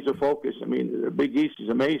be laser focused. I mean, the Big East is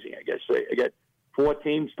amazing. I guess I got 4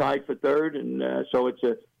 teams tied for third, and so it's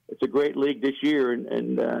a great league this year.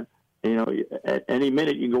 And at any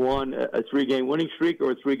minute you can go on a 3-game winning streak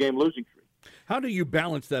or a 3-game losing streak. How do you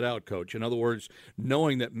balance that out, Coach? In other words,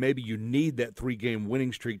 knowing that maybe you need that 3-game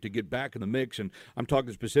winning streak to get back in the mix, and I'm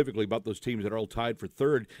talking specifically about those teams that are all tied for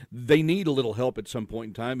third. They need a little help at some point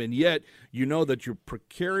in time, and yet you know that you're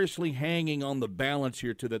precariously hanging on the balance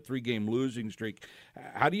here to that 3-game losing streak.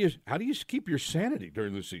 How do you keep your sanity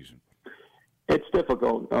during the season? It's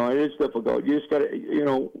difficult. It is difficult. You just got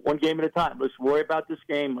to, one game at a time. Let's worry about this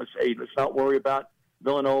game. Let's not worry about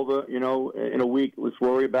Villanova, in a week. Let's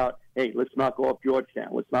worry about, hey, let's knock off Georgetown.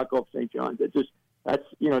 Let's knock off St. John's. That's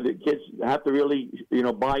the kids have to really,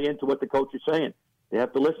 buy into what the coach is saying. They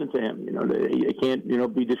have to listen to him. They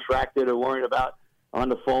can't, be distracted or worried about on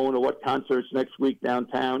the phone or what concerts next week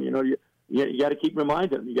downtown. You got to keep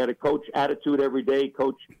reminding them. You got to coach attitude every day,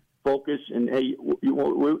 coach focus, and hey,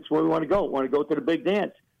 it's where we want to go. We want to go to the big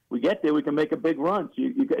dance. We get there, we can make a big run. So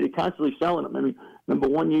you're constantly selling them. I mean, remember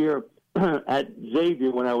one year at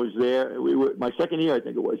Xavier when I was there, my second year, I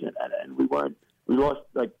think it was, and we lost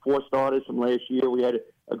like 4 starters from last year. We had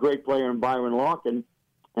a great player in Byron Larkin,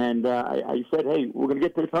 and I said, hey, we're going to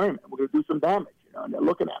get to the tournament. We're going to do some damage. And they're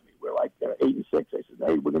looking at me. We're like 8-6. I said,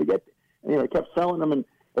 hey, we're going to get there. And I kept selling them, and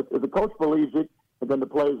if the coach believes it, and then the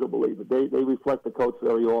players will believe it. They reflect the coach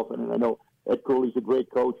very often, and I know Ed Cooley's a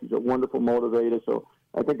great coach. He's a wonderful motivator, so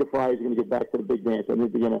I think the Friars are going to get back to the big dance. I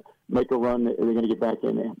think they're going to make a run. They're going to get back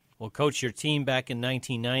in there. Well, Coach, your team back in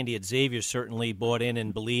 1990 at Xavier certainly bought in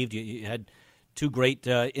and believed. You had 2 great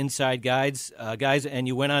inside guys, and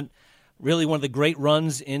you went on really one of the great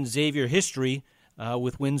runs in Xavier history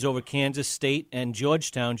with wins over Kansas State and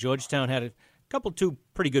Georgetown. Georgetown had a couple 2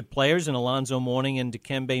 pretty good players in Alonzo Mourning and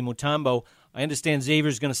Dikembe Mutombo. I understand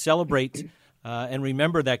Xavier's going to celebrate and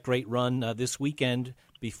remember that great run this weekend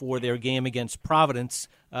before their game against Providence.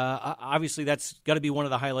 Obviously, that's got to be one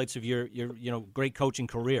of the highlights of your great coaching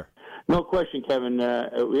career. No question, Kevin.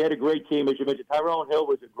 We had a great team. As you mentioned, Tyrone Hill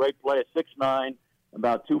was a great player, 6'9",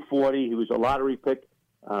 about 240. He was a lottery pick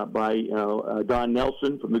by Don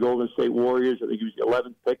Nelson from the Golden State Warriors. I think he was the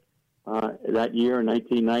 11th pick that year in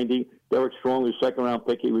 1990. Derek Strong was second-round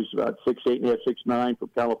pick. He was about 6'8", 6'9", from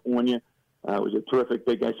California. Was a terrific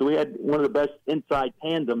big guy. So we had one of the best inside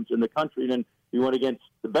tandems in the country. Then we went against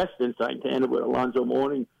the best inside tandem with Alonzo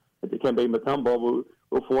Mourning and Dikembe Mutombo.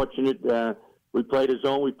 We're fortunate. We played a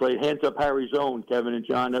zone. We played hands up Harry zone, Kevin and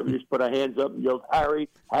John. We just put our hands up and yelled, Harry,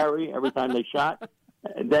 Harry, every time they shot.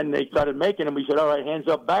 And then they started making them. We said, all right, hands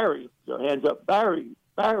up Barry. So hands up Barry,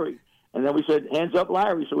 Barry. And then we said, hands up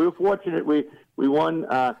Larry. So we were fortunate. We won.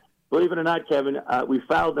 Believe it or not, Kevin, we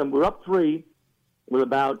fouled them. We're up 3 with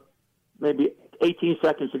about maybe 18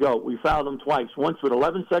 seconds to go. We fouled them twice. Once with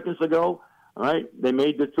 11 seconds to go. All right, they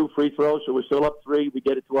made the 2 free throws, so we're still up 3. We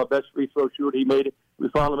get it to our best free throw shooter. He made it. We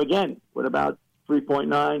fouled him again with about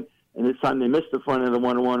 3.9, and this time they missed the front end of the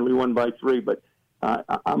 1-1. We won by 3. But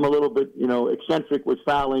I'm a little bit, eccentric with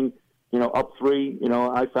fouling. Up 3.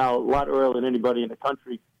 I foul a lot earlier than anybody in the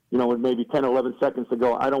country. With maybe 10, 11 seconds to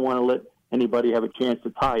go. I don't want to let anybody have a chance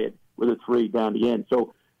to tie it with a 3 down the end.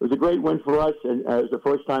 So it was a great win for us, and it was the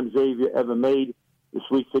first time Xavier ever made the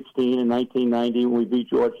Sweet 16 in 1990 when we beat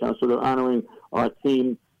Georgetown. So they're honoring our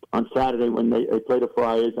team on Saturday when they play the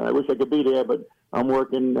Friars. And I wish I could be there, but I'm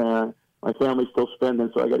working. My family's still spending,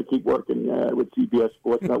 so I got to keep working with CBS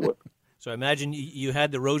Sports Network. So I imagine you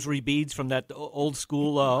had the rosary beads from that old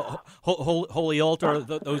school holy altar.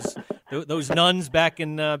 Those nuns back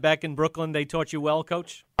in Brooklyn. They taught you well,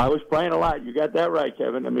 Coach. I was praying a lot. You got that right,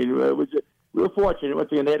 Kevin. I mean, we were fortunate.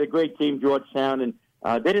 Once again, they had a great team, Georgetown, and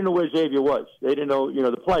they didn't know where Xavier was. They didn't know,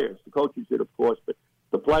 the players. The coaches did, of course, but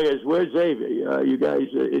the players, where's Xavier? You guys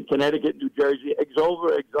in Connecticut, New Jersey,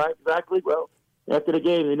 over exactly. Well, after the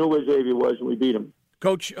game, they knew where Xavier was, and we beat them.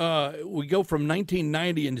 Coach, we go from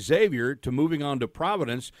 1990 and Xavier to moving on to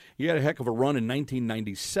Providence. You had a heck of a run in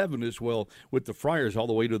 1997 as well with the Friars, all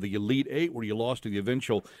the way to the Elite Eight, where you lost to the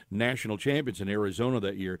eventual national champions in Arizona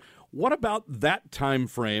that year. What about that time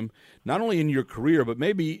frame, not only in your career, but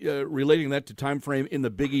maybe relating that to time frame in the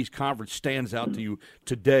Big East Conference, stands out to you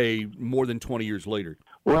today, more than 20 years later?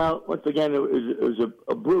 Well, once again, it was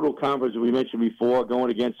a brutal conference, as we mentioned before, going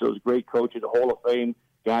against those great coaches, the Hall of Fame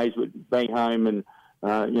guys with Boeheim and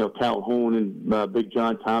Calhoun and Big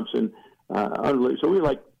John Thompson. So we were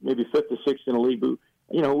like maybe 5th or 6th in the league. But,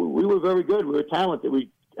 we were very good. We were talented. We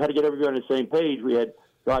had to get everybody on the same page. We had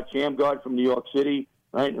Scott Shamgard from New York City,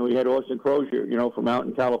 right? And we had Austin Crozier, from out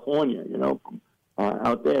in California, from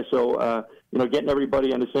out there. So, getting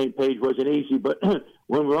everybody on the same page wasn't easy. But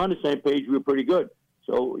when we were on the same page, we were pretty good.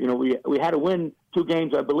 So, we had to win 2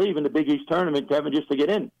 games, I believe, in the Big East tournament, Kevin, just to get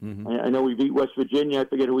in. Mm-hmm. I know we beat West Virginia. I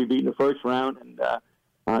forget who we beat in the first round. And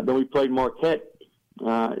then we played Marquette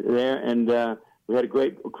there, and we had a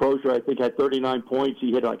great Crozier. I think had 39 points.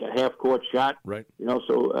 He hit like a half-court shot. Right.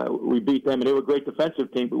 So we beat them, and they were a great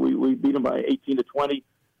defensive team, but we beat them by 18-20.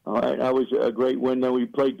 That was a great win. Then we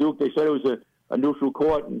played Duke. They said it was a neutral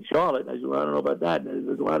court in Charlotte. I said, well, I don't know about that.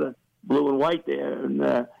 There's a lot of blue and white there, and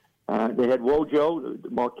they had Wojo, the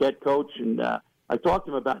Marquette coach, and I talked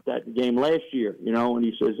to him about that in the game last year, and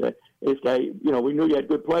he says, this guy, we knew you had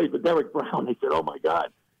good plays, but Derek Brown, they said, oh, my God,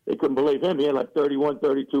 they couldn't believe him. He had like 31,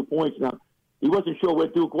 32 points. Now, he wasn't sure where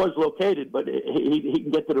Duke was located, but he can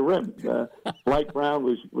get to the rim. Blake Brown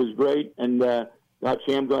was great, and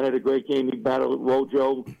Shamgar had a great game. He battled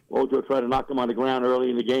Wojo. Wojo tried to knock him on the ground early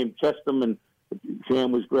in the game, chest him, and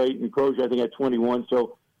Sham was great, and Crozier, I think, had 21,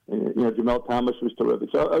 so Jamel Thomas was terrific.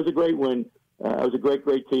 So it was a great win. It was a great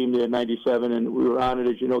team there in 97, and we were honored.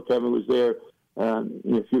 As you know, Kevin was there a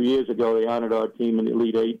few years ago. They honored our team in the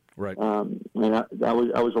Elite Eight. Right. And that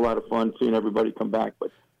was a lot of fun seeing everybody come back.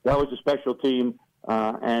 But that was a special team.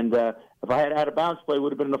 And if I had a bounce play, it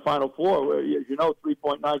would have been in the Final Four. Where,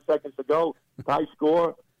 3.9 seconds to go, tie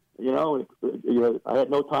score. I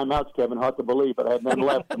had no timeouts, Kevin. Hard to believe, but I had none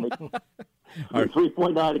left.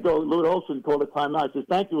 3.9 to go. Lute Olson called a timeout. I says,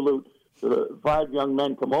 thank you, Lute. So the 5 young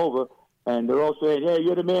men come over, and they're all saying, hey,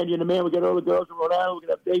 you're the man. We got all the girls in Rhode Island. We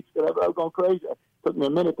got dates. I was going crazy. It took me a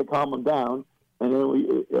minute to calm them down. And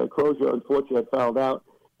then Crozier, unfortunately, had fouled out.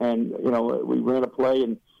 And, we ran a play,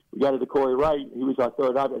 and we got it to Corey Wright. He was our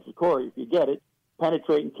third out. I said, Corey, if you get it,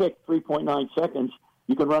 penetrate and kick 3.9 seconds,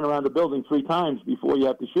 you can run around the building 3 times before you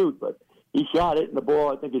have to shoot. But he shot it, and the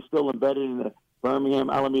ball, I think, is still embedded in the Birmingham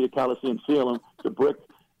Alameda Coliseum ceiling. It's a brick.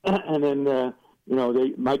 And then,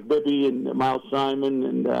 Mike Bibby and Miles Simon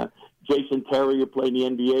and Jason Terry, who played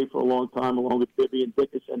in the NBA for a long time, along with Bibby and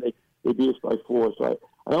Dickerson. They beat us by 4. So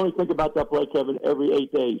I only think about that play, Kevin, every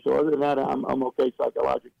 8 days. So other than that, I'm okay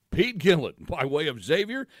psychologically. Pete Gillen, by way of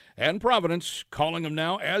Xavier and Providence, calling him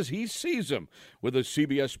now as he sees him with the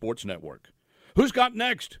CBS Sports Network. Who's got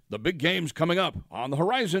next? The big games coming up on the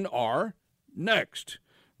horizon are next.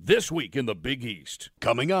 This week in the Big East.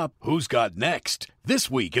 Coming up, who's got next? This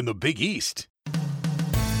week in the Big East.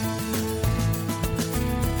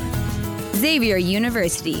 Xavier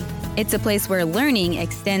University. It's a place where learning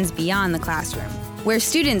extends beyond the classroom, where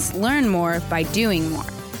students learn more by doing more,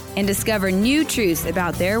 and discover new truths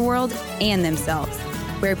about their world and themselves,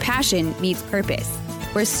 where passion meets purpose,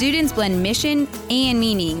 where students blend mission and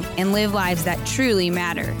meaning and live lives that truly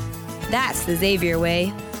matter. That's the Xavier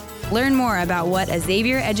way. Learn more about what a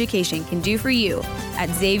Xavier education can do for you at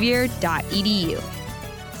xavier.edu.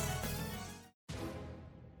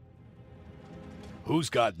 Who's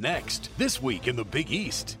got next? This week in the Big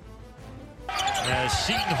East. As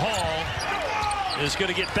Seton Hall is going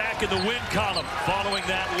to get back in the win column following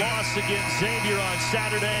that loss against Xavier on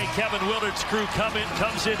Saturday. Kevin Willard's crew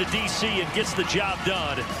comes into D.C. and gets the job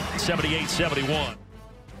done, 78-71.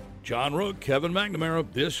 John Rook, Kevin McNamara,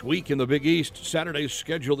 this week in the Big East. Saturday's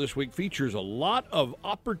schedule this week features a lot of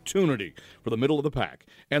opportunity for the middle of the pack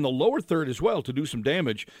and the lower third as well to do some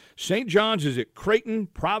damage. St. John's is at Creighton.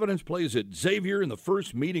 Providence plays at Xavier in the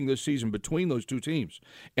first meeting this season between those two teams.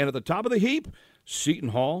 And at the top of the heap, Seton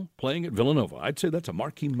Hall playing at Villanova. I'd say that's a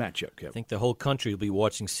marquee matchup, Kevin. I think the whole country will be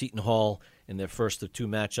watching Seton Hall in their first of 2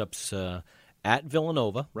 matchups at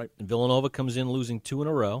Villanova. Right. And Villanova comes in losing 2 in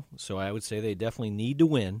a row, so I would say they definitely need to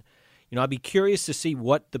win. I'd be curious to see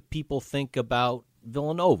what the people think about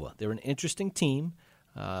Villanova. They're an interesting team,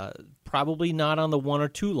 probably not on the 1 or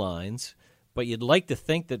 2 lines, but you'd like to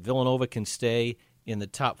think that Villanova can stay in the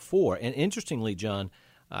top 4. And interestingly, John,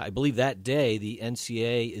 I believe that day the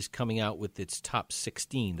NCAA is coming out with its top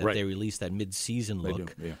 16 that they released, that mid-season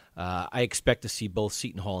look. They do, yeah. I expect to see both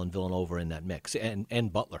Seton Hall and Villanova in that mix,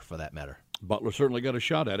 and Butler for that matter. Butler certainly got a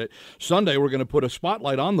shot at it. Sunday, we're going to put a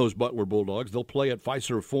spotlight on those Butler Bulldogs. They'll play at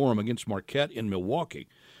Fiserv Forum against Marquette in Milwaukee.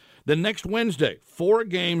 Then next Wednesday, 4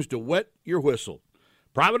 games to wet your whistle.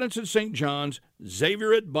 Providence at St. John's,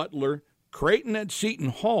 Xavier at Butler, Creighton at Seton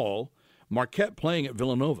Hall, Marquette playing at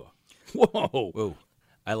Villanova. Whoa.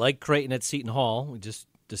 I like Creighton at Seton Hall. We just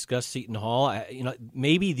discussed Seton Hall.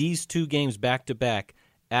 Maybe these 2 games back-to-back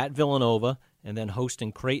at Villanova and then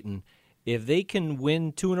hosting Creighton, if they can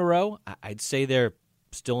win 2 in a row, I'd say they're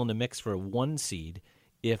still in the mix for a 1 seed.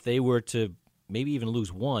 If they were to maybe even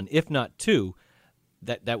lose 1, if not 2,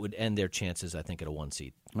 that would end their chances, I think, at a 1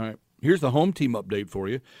 seed. All right. Here's the home team update for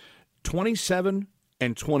you. 27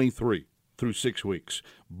 and 23 through 6 weeks.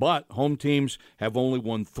 But home teams have only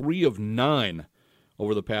won 3 of 9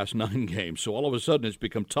 over the past 9 games. So all of a sudden it's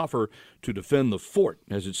become tougher to defend the fort,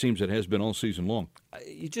 as it seems it has been all season long.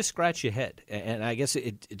 You just scratch your head. And I guess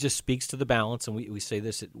it just speaks to the balance, and we say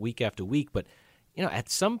this week after week, but at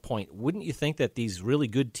some point, wouldn't you think that these really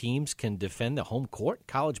good teams can defend the home court?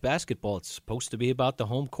 College basketball, it's supposed to be about the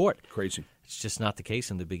home court. Crazy. It's just not the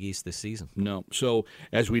case in the Big East this season. No. So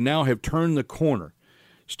as we now have turned the corner,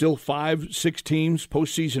 still 5-6 teams,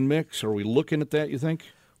 postseason mix. Are we looking at that, you think?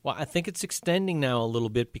 Well, I think it's extending now a little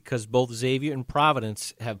bit because both Xavier and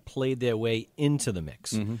Providence have played their way into the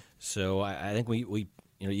mix. Mm-hmm. So I think we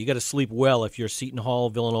you got to sleep well if you're Seton Hall,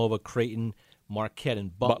 Villanova, Creighton, Marquette,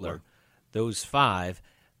 and Butler. Those 5.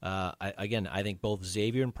 I think both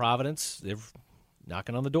Xavier and Providence, they're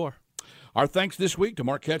knocking on the door. Our thanks this week to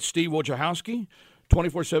Marquette's Steve Wojciechowski,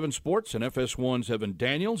 24/7 Sports, and FS1's Evan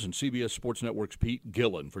Daniels, and CBS Sports Network's Pete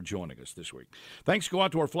Gillen for joining us this week. Thanks go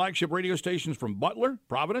out to our flagship radio stations from Butler,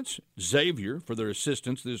 Providence, Xavier for their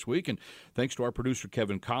assistance this week, and thanks to our producer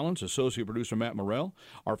Kevin Collins, associate producer Matt Morrell,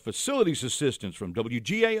 our facilities assistants from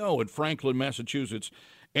WGAO in Franklin, Massachusetts,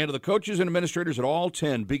 and to the coaches and administrators at all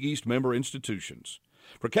 10 Big East member institutions.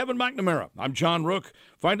 For Kevin McNamara, I'm John Rook.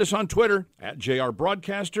 Find us on Twitter at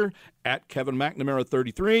JRBroadcaster, at Kevin McNamara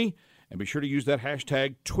 33, and be sure to use that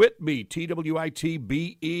hashtag TWITBE,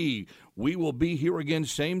 TWITBE. We will be here again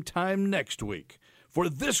same time next week for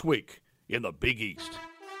This Week in the Big East.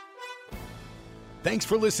 Thanks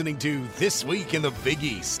for listening to This Week in the Big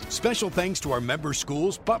East. Special thanks to our member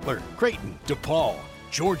schools Butler, Creighton, DePaul,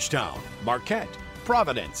 Georgetown, Marquette,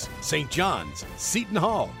 Providence, St. John's, Seton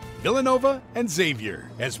Hall, Villanova, and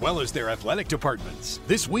Xavier, as well as their athletic departments.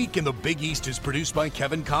 This Week in the Big East is produced by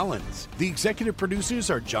Kevin Collins. The executive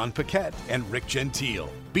producers are John Paquette and Rick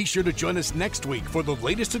Gentile. Be sure to join us next week for the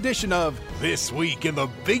latest edition of This Week in the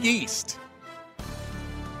Big East.